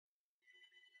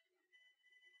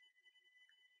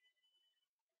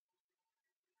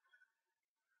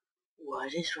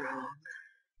What is wrong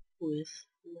with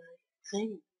my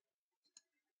thing?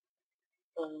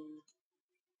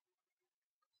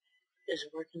 Is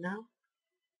it working now?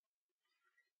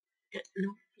 Yeah, no,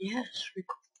 yes,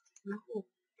 no.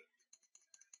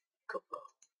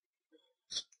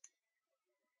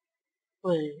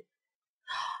 Wait.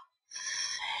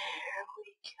 There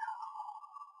we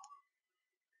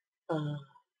go.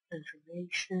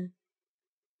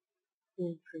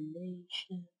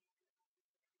 Information.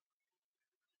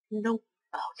 Nope.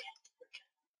 Okay.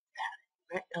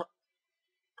 Right up.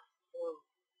 Oh.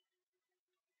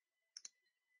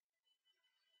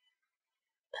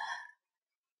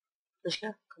 Let's go.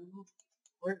 Come on.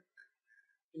 Work.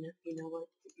 You know what?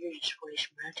 You're just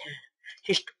wasting my time.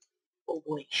 Just a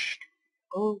waste.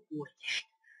 Oh, waste.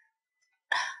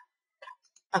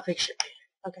 I'll fix it later.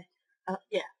 Okay.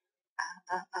 Yeah.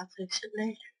 I'll fix it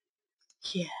later.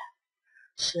 Yeah.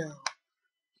 So,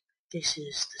 this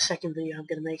is the second video I'm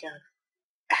gonna make out of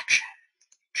action.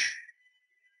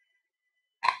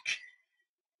 Action.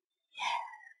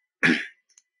 Yeah.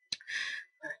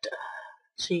 But,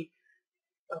 see,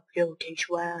 uphill takes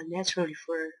a while, and that's only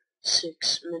for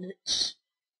 6 minutes.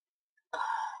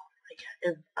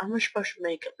 If I'm supposed to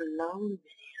make long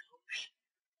videos,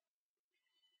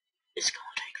 it's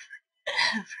gonna take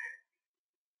forever.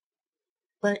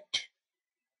 But,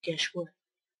 guess what?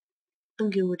 I'm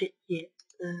good with it. Yeah,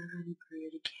 I'm pretty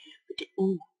good with it.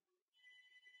 Ooh.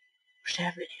 What's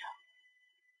that video?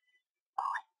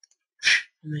 Oh,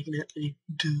 I'm making that video.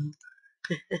 Dude.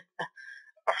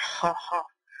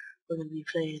 We're gonna be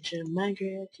playing some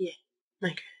Minecraft. Yeah,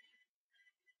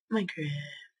 Minecraft.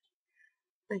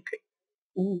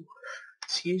 Ooh,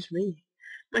 excuse me.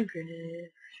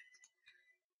 Minecraft.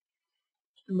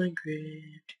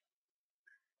 Minecraft.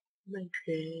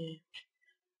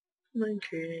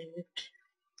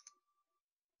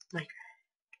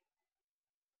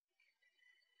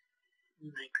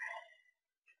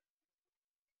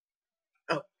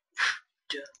 Oh,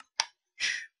 duh.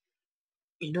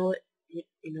 You know what?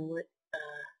 You know what?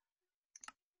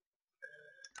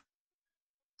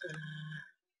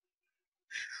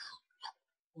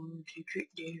 1, 2, 3.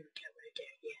 There we go, right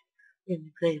there. Yeah, we're gonna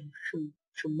be playing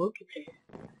some multiplayer.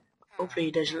 Hopefully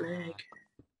it doesn't lag.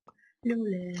 No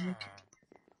lag.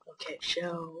 Okay,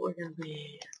 so we're gonna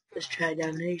be. Let's try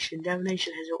Domination.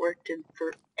 Domination hasn't worked in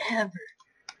forever.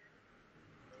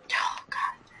 Oh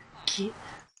God,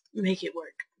 make it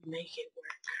work. Make it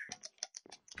work.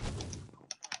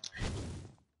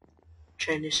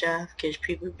 Turn this off, cause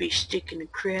people be sticking the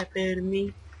crap out of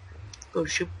me. Go to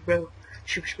Super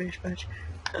Smash Bros.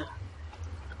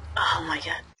 Oh my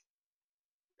God.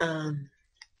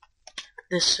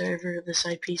 This server, this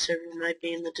IP server might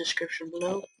be in the description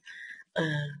below.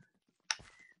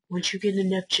 Once you get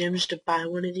enough gems to buy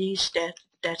one of these,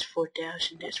 that's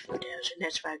 4,000, that's 4,000,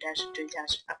 that's 5,000,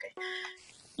 3,000. Okay,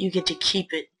 you get to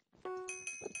keep it.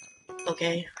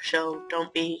 Okay, so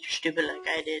don't be stupid like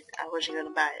I did. I wasn't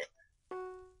gonna buy it.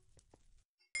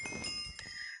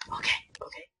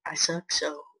 Okay, I suck,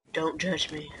 so don't judge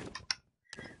me.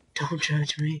 Don't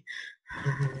judge me.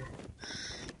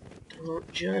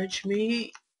 Don't judge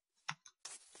me.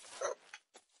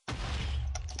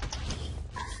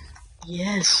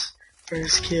 Yes,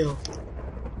 first kill.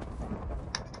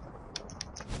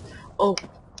 Oh,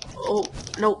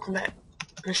 no, come back,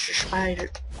 Mr.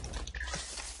 Spider.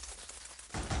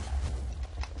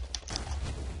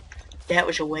 That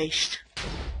was a waste.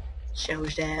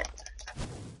 Shows that.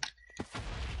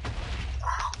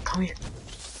 Oh, come here.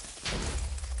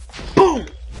 Boom!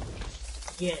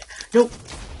 Yeah. Nope.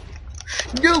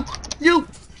 No! No!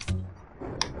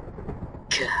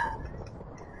 God.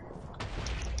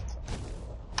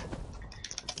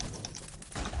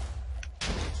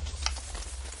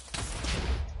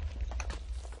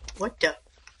 What the?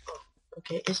 Oh,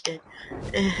 okay, it's dead.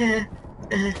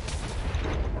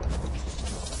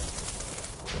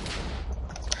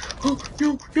 Oh,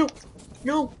 no, no,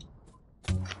 no!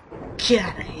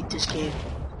 God, I hate this game.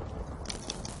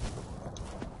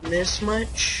 This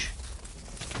much?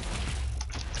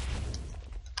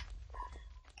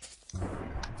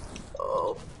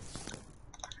 Oh.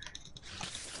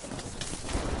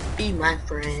 Be my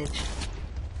friend.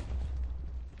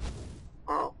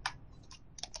 Oh.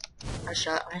 I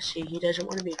see, he doesn't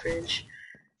want to be friends.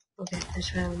 Okay, that's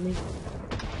fine with me.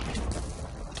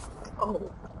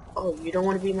 Oh, you don't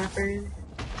want to be my friend?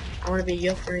 I want to be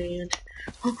your friend.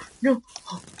 Oh, no!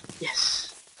 Oh,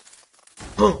 yes.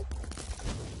 Boom!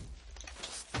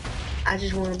 I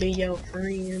just want to be your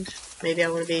friend. Maybe I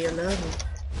want to be your lover.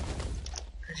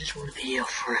 I just want to be your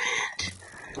friend.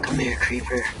 Come here,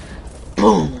 creeper.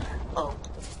 Boom! Oh.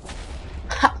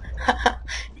 Ha! Ha!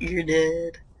 You're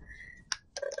dead.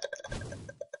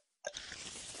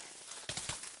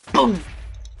 Boom!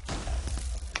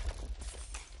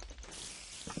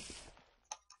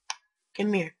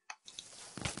 Come here.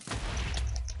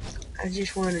 I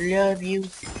just want to love you.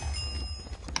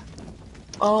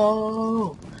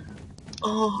 Oh!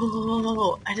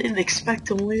 Oh! I didn't expect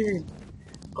to win.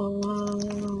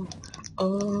 Oh!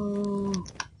 Oh!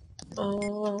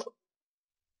 Oh!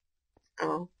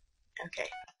 Oh. Okay.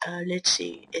 Let's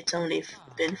see. It's only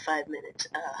been 5 minutes.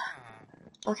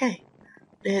 Okay.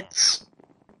 Let's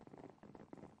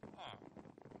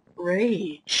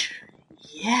rage.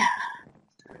 Yeah.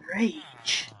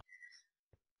 Rage.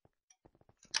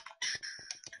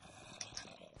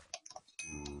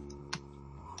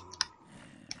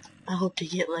 I hope to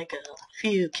get like a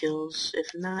few kills, if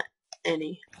not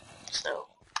any. So,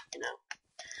 you know.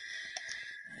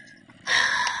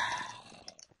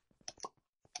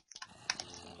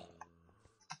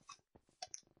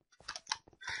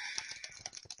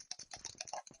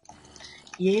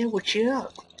 Yeah, what you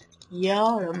up?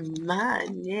 Y'all are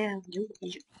mine. Yeah, you,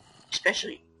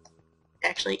 especially.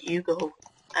 Actually, you go.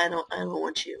 I don't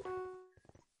want you.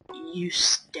 You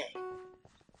stay.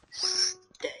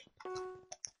 Stay.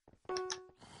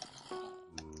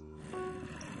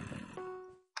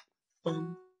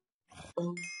 Boom,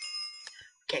 boom.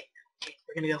 Okay, okay,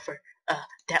 we're gonna go for that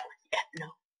one. Yeah, no,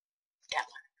 that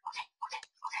one. Okay, okay,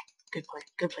 okay. Good plan,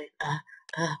 good plan.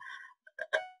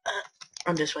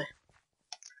 Run this way.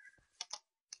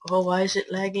 Oh, why is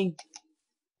it lagging?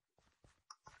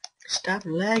 Stop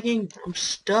lagging. I'm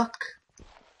stuck.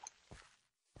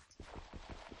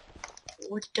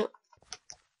 What the?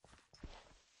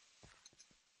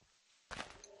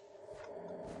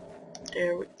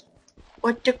 There we.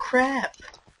 What the crap?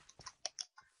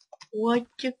 What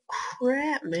the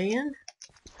crap, man?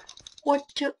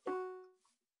 What the?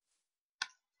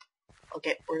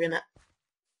 Okay, we're gonna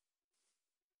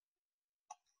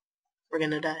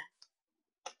die.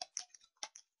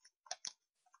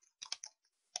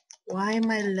 Why am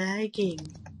I lagging?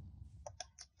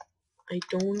 I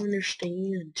don't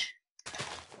understand.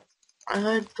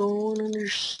 I don't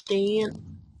understand.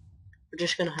 We're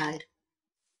just gonna hide.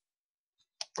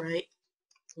 Right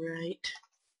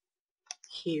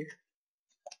here.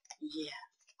 Yeah,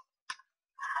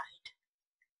 hide.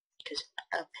 Because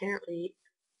apparently...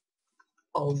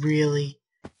 Oh, really?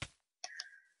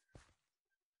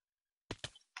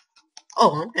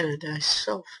 Oh, I'm gonna die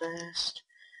so fast.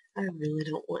 I really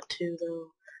don't want to,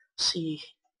 though. See,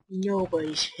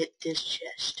 nobody's hit this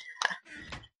chest.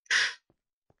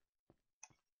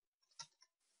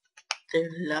 They're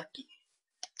lucky.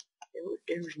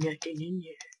 There was nothing in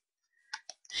there.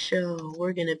 So,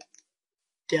 we're gonna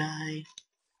die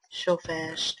so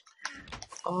fast.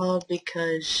 All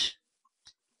because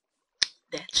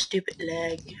that stupid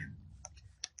lag.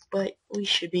 But we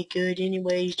should be good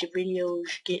anyways. The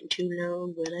video's getting too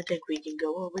long, but I think we can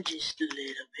go over just a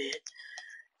little bit.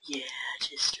 Yeah,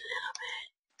 just a little bit.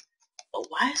 Oh,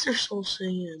 why is there so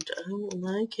sand? I don't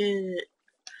like it.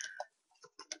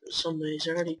 Somebody's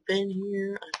already been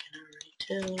here. I can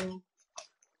already tell.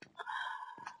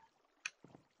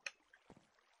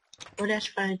 Well, that's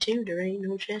fine too. There ain't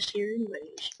no chest here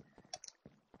anyways.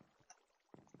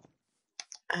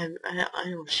 I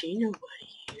don't see nobody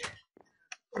here.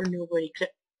 Or nobody could.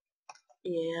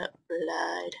 Yeah,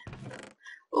 lied.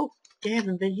 Oh, they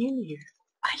haven't been in here.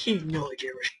 I didn't know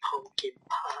there was pumpkin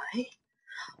pie.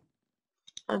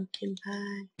 Pumpkin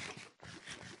pie.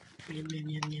 Yum, yum,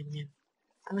 yum, yum, yum.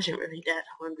 I wasn't really that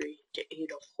hungry to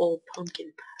eat a whole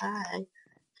pumpkin pie.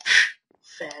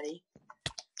 Fatty.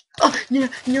 Oh, no,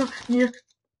 no, no.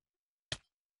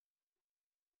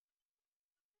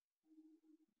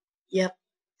 Yep.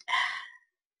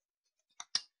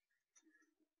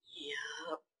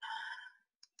 Yep.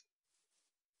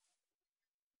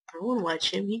 I wanna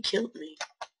watch him. He killed me.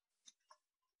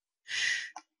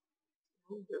 I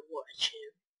wanna watch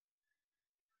him.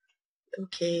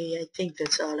 Okay, I think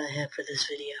that's all I have for this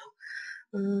video.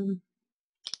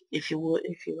 If you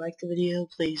like the video,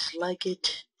 please like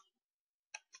it.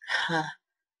 Huh,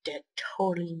 that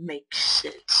totally makes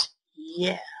sense.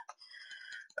 Yeah.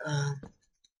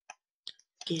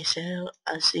 Guess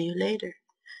I'll see you later.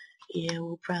 Yeah,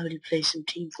 we'll probably play some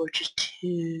Team Fortress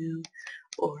 2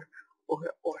 or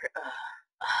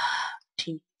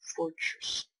Team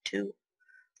Fortress 2,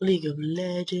 League of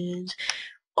Legends.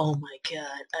 Oh my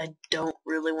god, I don't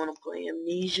really want to play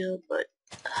Amnesia, but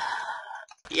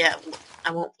yeah,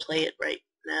 I won't play it right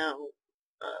now.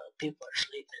 People are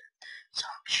sleeping, so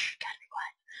shh, gotta be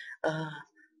quiet.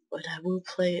 But I will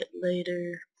play it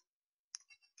later.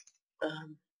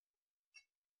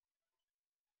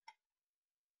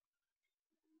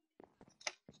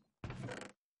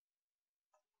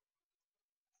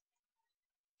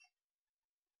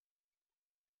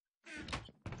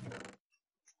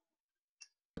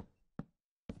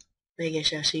 I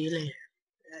guess I'll see you later.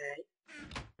 Alright.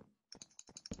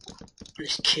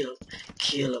 Let's kill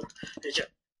him.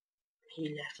 He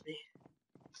left me.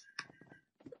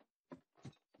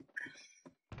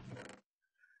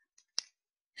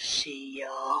 See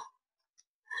y'all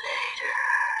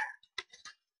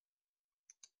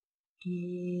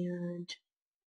later.